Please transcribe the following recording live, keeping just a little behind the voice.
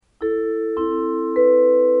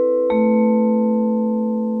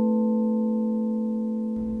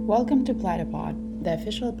Welcome to Platypod, the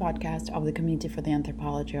official podcast of the Committee for the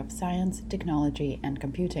Anthropology of Science, Technology, and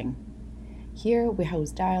Computing. Here we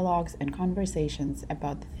host dialogues and conversations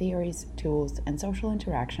about the theories, tools, and social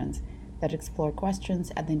interactions that explore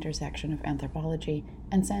questions at the intersection of anthropology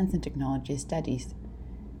and science and technology studies.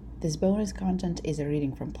 This bonus content is a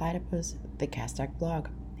reading from Platypus, the Castac blog.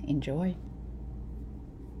 Enjoy!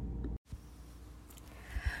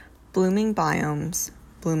 Blooming biomes,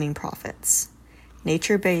 blooming profits.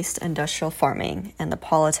 Nature-based industrial farming and the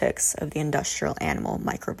politics of the industrial animal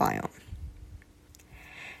microbiome.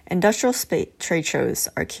 Industrial trade shows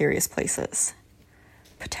are curious places.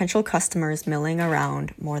 Potential customers milling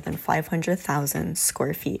around more than 500,000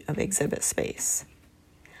 square feet of exhibit space.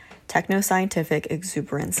 Techno-scientific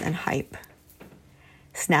exuberance and hype.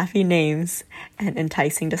 Snappy names and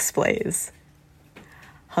enticing displays.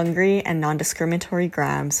 Hungry and non-discriminatory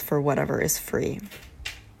grabs for whatever is free.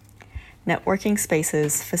 Networking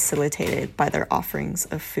spaces facilitated by their offerings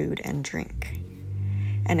of food and drink.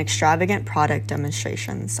 And extravagant product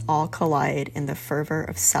demonstrations all collide in the fervor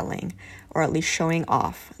of selling, or at least showing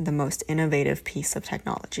off, the most innovative piece of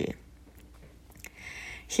technology.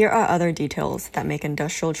 Here are other details that make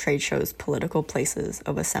industrial trade shows political places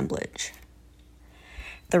of assemblage.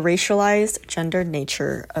 The racialized, gendered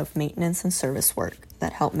nature of maintenance and service work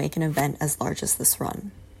that help make an event as large as this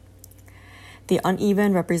run. The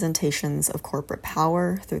uneven representations of corporate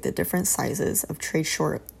power through the different sizes of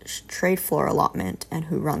trade floor allotment and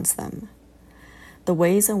who runs them. The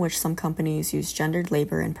ways in which some companies use gendered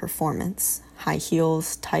labor in performance, high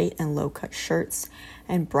heels, tight and low-cut shirts,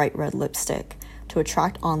 and bright red lipstick to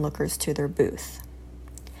attract onlookers to their booth.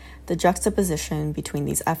 The juxtaposition between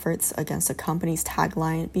these efforts against a company's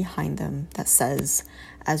tagline behind them that says,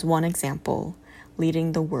 as one example,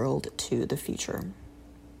 leading the world to the future.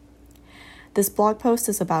 This blog post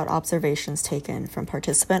is about observations taken from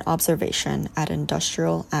participant observation at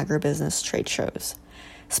industrial agribusiness trade shows,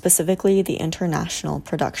 specifically the International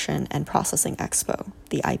Production and Processing Expo,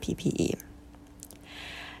 the IPPE.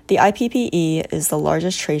 The IPPE is the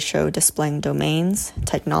largest trade show displaying domains,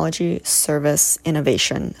 technology, service,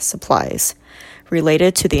 innovation, supplies,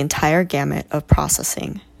 related to the entire gamut of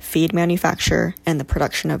processing, feed manufacture, and the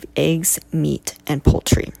production of eggs, meat, and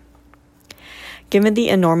poultry. Given the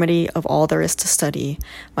enormity of all there is to study,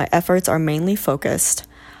 my efforts are mainly focused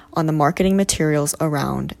on the marketing materials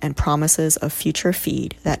around and promises of future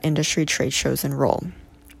feed that industry trade shows enroll.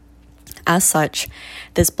 As such,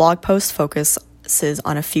 this blog post focuses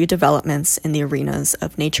on a few developments in the arenas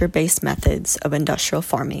of nature-based methods of industrial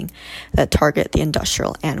farming that target the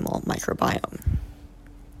industrial animal microbiome.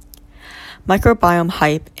 Microbiome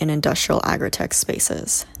hype in industrial agritech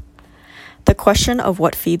spaces. The question of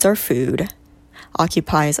what feeds our food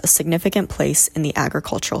occupies a significant place in the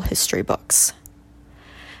agricultural history books.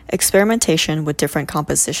 Experimentation with different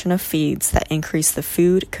composition of feeds that increase the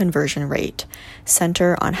food conversion rate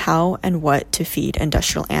center on how and what to feed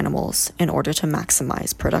industrial animals in order to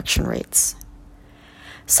maximize production rates.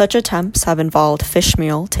 Such attempts have involved fish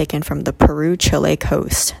meal taken from the Peru-Chile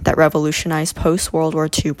coast that revolutionized post-World War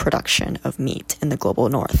II production of meat in the global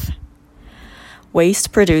north.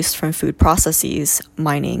 Waste produced from food processes,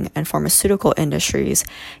 mining, and pharmaceutical industries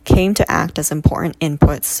came to act as important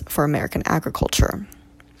inputs for American agriculture.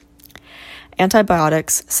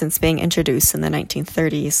 Antibiotics, since being introduced in the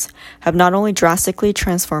 1930s, have not only drastically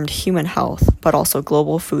transformed human health, but also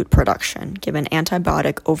global food production, given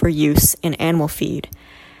antibiotic overuse in animal feed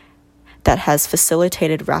that has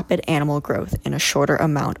facilitated rapid animal growth in a shorter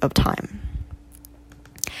amount of time.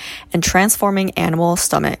 And transforming animal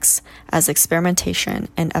stomachs as experimentation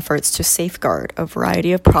and efforts to safeguard a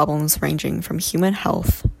variety of problems ranging from human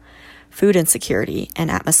health, food insecurity, and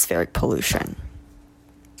atmospheric pollution.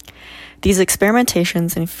 These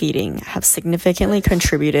experimentations in feeding have significantly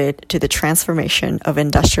contributed to the transformation of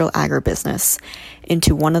industrial agribusiness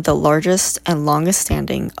into one of the largest and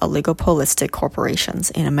longest-standing oligopolistic corporations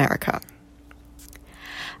in America.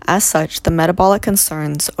 As such, the metabolic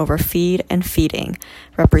concerns over feed and feeding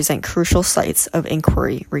represent crucial sites of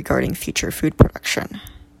inquiry regarding future food production.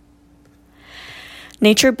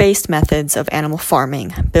 Nature-based methods of animal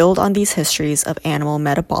farming build on these histories of animal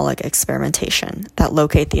metabolic experimentation that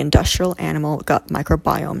locate the industrial animal gut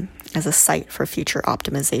microbiome as a site for future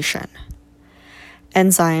optimization.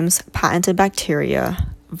 Enzymes, patented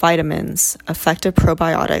bacteria, vitamins, effective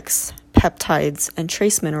probiotics, peptides, and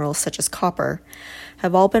trace minerals such as copper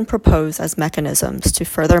have all been proposed as mechanisms to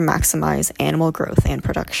further maximize animal growth and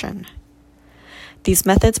production. These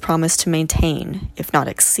methods promise to maintain, if not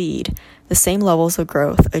exceed, the same levels of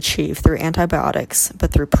growth achieved through antibiotics,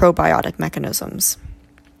 but through probiotic mechanisms.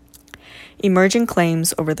 Emerging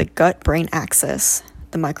claims over the gut-brain axis,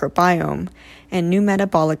 the microbiome, and new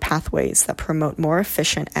metabolic pathways that promote more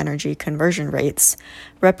efficient energy conversion rates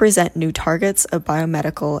represent new targets of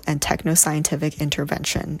biomedical and technoscientific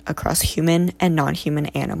intervention across human and non-human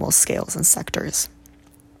animal scales and sectors.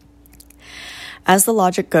 As the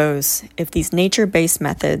logic goes, if these nature-based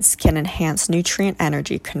methods can enhance nutrient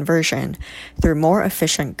energy conversion through more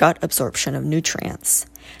efficient gut absorption of nutrients,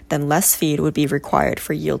 then less feed would be required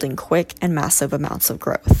for yielding quick and massive amounts of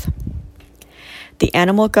growth. The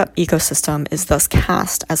animal gut ecosystem is thus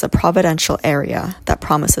cast as a providential area that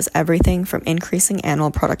promises everything from increasing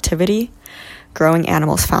animal productivity, growing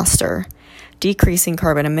animals faster, decreasing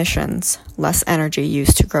carbon emissions, less energy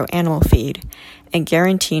used to grow animal feed, and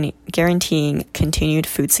guaranteeing continued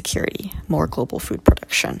food security, more global food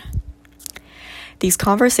production. These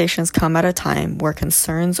conversations come at a time where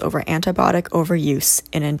concerns over antibiotic overuse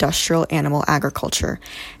in industrial animal agriculture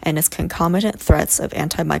and its concomitant threats of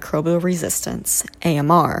antimicrobial resistance,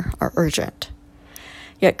 AMR, are urgent.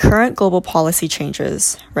 Yet current global policy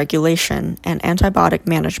changes, regulation, and antibiotic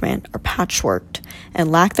management are patchworked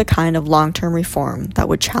and lack the kind of long-term reform that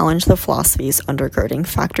would challenge the philosophies undergirding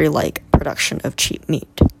factory-like production of cheap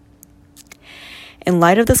meat. In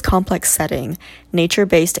light of this complex setting,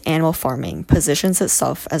 nature-based animal farming positions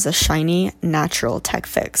itself as a shiny, natural tech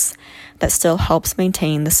fix that still helps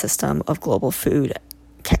maintain the system of global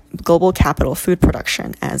capital food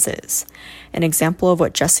production as is, an example of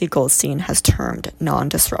what Jesse Goldstein has termed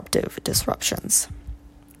non-disruptive disruptions.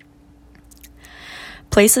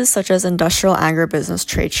 Places such as industrial agribusiness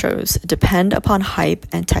trade shows depend upon hype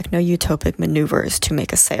and techno-utopic maneuvers to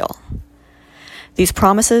make a sale. These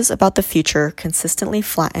promises about the future consistently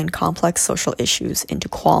flatten complex social issues into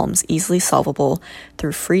qualms easily solvable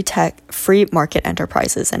through free market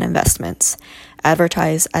enterprises and investments,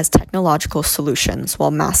 advertised as technological solutions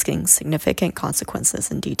while masking significant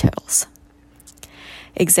consequences and details.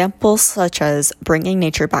 Examples such as bringing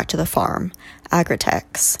nature back to the farm,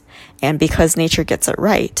 agritechs, and because nature gets it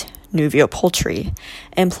right, Nuvio poultry,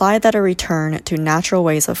 imply that a return to natural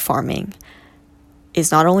ways of farming is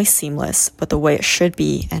not only seamless, but the way it should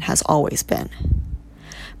be and has always been.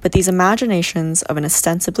 But these imaginations of an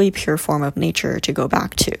ostensibly pure form of nature to go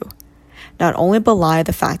back to not only belie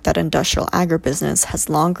the fact that industrial agribusiness has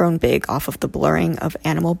long grown big off of the blurring of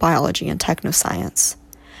animal biology and technoscience,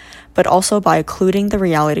 but also by occluding the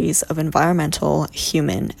realities of environmental,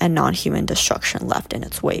 human, and non-human destruction left in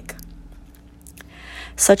its wake.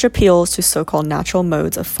 Such appeals to so-called natural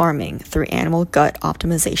modes of farming through animal gut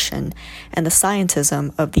optimization and the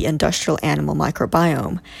scientism of the industrial animal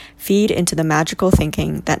microbiome feed into the magical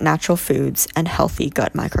thinking that natural foods and healthy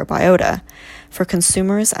gut microbiota, for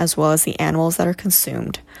consumers as well as the animals that are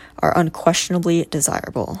consumed, are unquestionably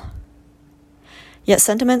desirable. Yet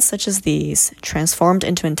sentiments such as these, transformed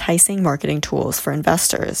into enticing marketing tools for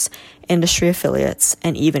investors, industry affiliates,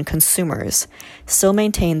 and even consumers, still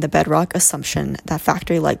maintain the bedrock assumption that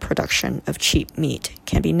factory-like production of cheap meat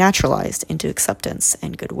can be naturalized into acceptance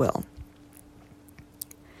and goodwill.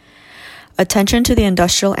 Attention to the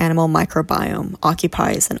industrial animal microbiome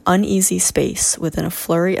occupies an uneasy space within a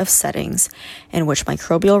flurry of settings in which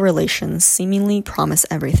microbial relations seemingly promise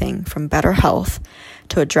everything from better health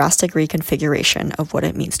to a drastic reconfiguration of what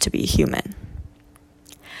it means to be human.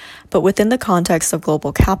 But within the context of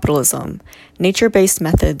global capitalism, nature-based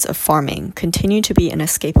methods of farming continue to be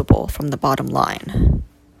inescapable from the bottom line.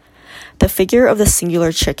 The figure of the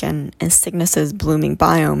singular chicken in Cygnus's blooming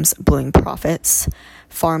biomes, blooming profits,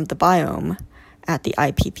 farmed the biome at the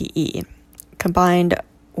IPPE, combined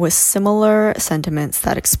with similar sentiments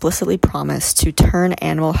that explicitly promise to turn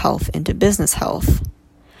animal health into business health,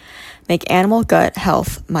 make animal gut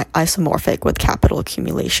health isomorphic with capital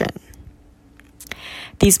accumulation.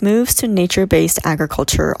 These moves to nature-based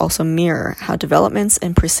agriculture also mirror how developments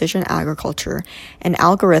in precision agriculture and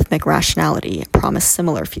algorithmic rationality promise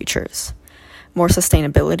similar futures: more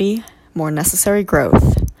sustainability, more necessary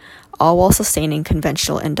growth, all while sustaining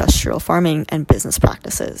conventional industrial farming and business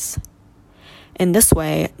practices. In this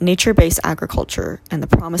way, nature-based agriculture and the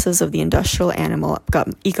promises of the industrial animal gut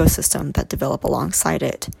ecosystem that develop alongside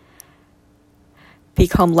it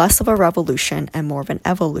become less of a revolution and more of an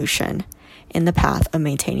evolution in the path of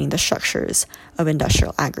maintaining the structures of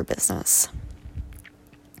industrial agribusiness.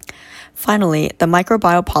 Finally, the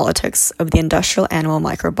microbiopolitics of the industrial animal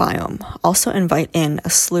microbiome also invite in a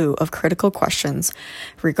slew of critical questions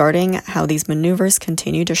regarding how these maneuvers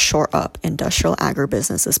continue to shore up industrial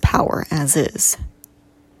agribusiness's power as is.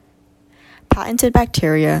 Patented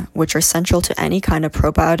bacteria, which are central to any kind of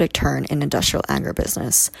probiotic turn in industrial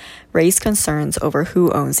agribusiness, raise concerns over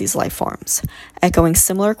who owns these life forms, echoing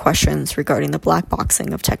similar questions regarding the black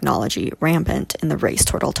boxing of technology rampant in the race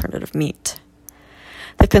toward alternative meat.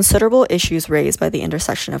 The considerable issues raised by the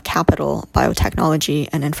intersection of capital, biotechnology,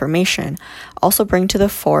 and information also bring to the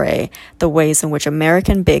fore the ways in which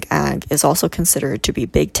American big ag is also considered to be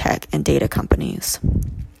big tech and data companies.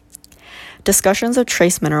 Discussions of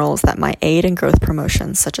trace minerals that might aid in growth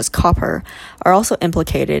promotions, such as copper, are also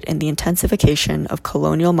implicated in the intensification of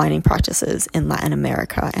colonial mining practices in Latin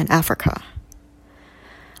America and Africa.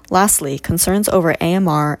 Lastly, concerns over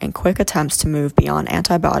AMR and quick attempts to move beyond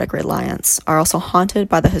antibiotic reliance are also haunted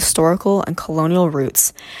by the historical and colonial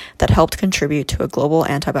roots that helped contribute to a global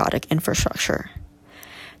antibiotic infrastructure.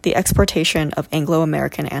 The exportation of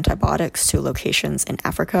Anglo-American antibiotics to locations in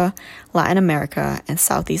Africa, Latin America, and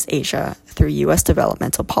Southeast Asia through U.S.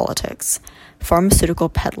 developmental politics, pharmaceutical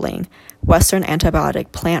peddling, Western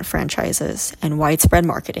antibiotic plant franchises, and widespread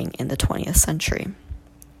marketing in the 20th century.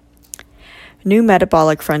 New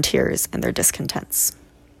metabolic frontiers and their discontents.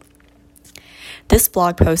 This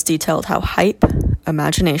blog post detailed how hype,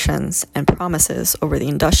 imaginations, and promises over the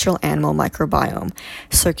industrial animal microbiome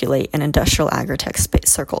circulate in industrial agritech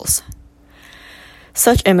circles.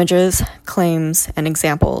 Such images, claims, and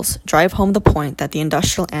examples drive home the point that the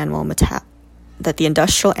industrial animal metabolism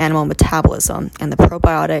and the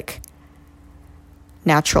probiotic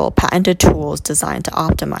natural patented tools designed to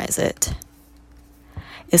optimize it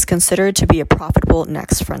is considered to be a profitable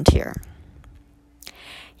next frontier.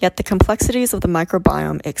 Yet the complexities of the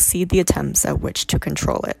microbiome exceed the attempts at which to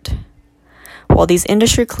control it. While these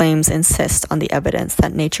industry claims insist on the evidence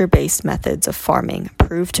that nature-based methods of farming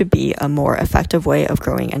prove to be a more effective way of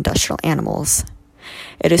growing industrial animals,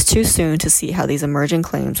 it is too soon to see how these emerging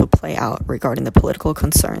claims will play out regarding the political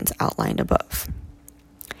concerns outlined above.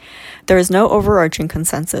 There is no overarching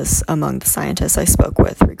consensus among the scientists I spoke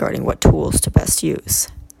with regarding what tools to best use.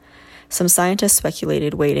 Some scientists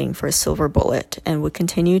speculated waiting for a silver bullet and would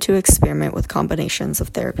continue to experiment with combinations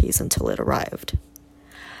of therapies until it arrived.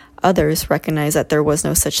 Others recognized that there was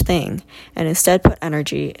no such thing and instead put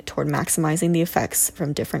energy toward maximizing the effects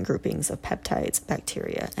from different groupings of peptides,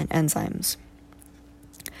 bacteria, and enzymes.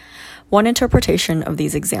 One interpretation of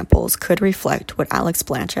these examples could reflect what Alex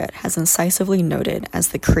Blanchett has incisively noted as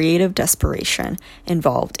the creative desperation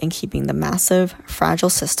involved in keeping the massive, fragile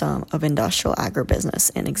system of industrial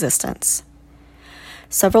agribusiness in existence.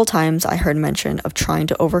 Several times I heard mention of trying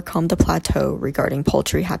to overcome the plateau regarding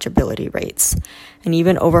poultry hatchability rates, and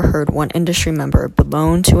even overheard one industry member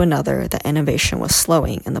bemoan to another that innovation was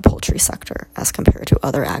slowing in the poultry sector as compared to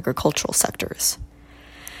other agricultural sectors.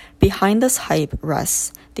 Behind this hype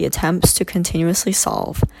rests the attempts to continuously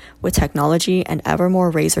solve, with technology and ever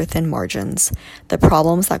more razor-thin margins, the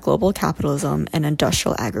problems that global capitalism and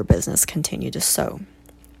industrial agribusiness continue to sow.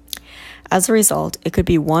 As a result, it could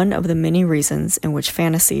be one of the many reasons in which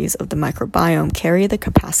fantasies of the microbiome carry the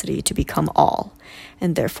capacity to become all,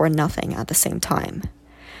 and therefore nothing at the same time.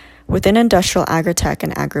 Within industrial agritech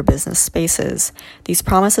and agribusiness spaces, these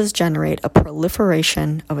promises generate a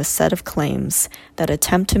proliferation of a set of claims that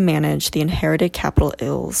attempt to manage the inherited capital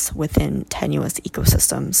ills within tenuous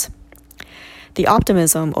ecosystems. The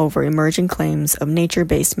optimism over emerging claims of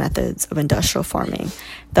nature-based methods of industrial farming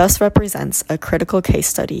thus represents a critical case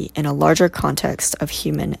study in a larger context of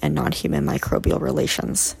human and non-human microbial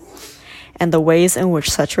relations, and the ways in which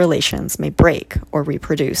such relations may break or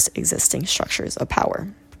reproduce existing structures of power.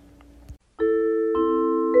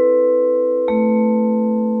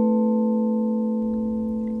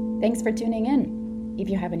 Thanks for tuning in. If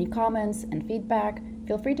you have any comments and feedback,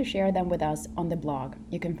 feel free to share them with us on the blog.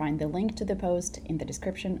 You can find the link to the post in the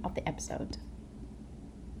description of the episode.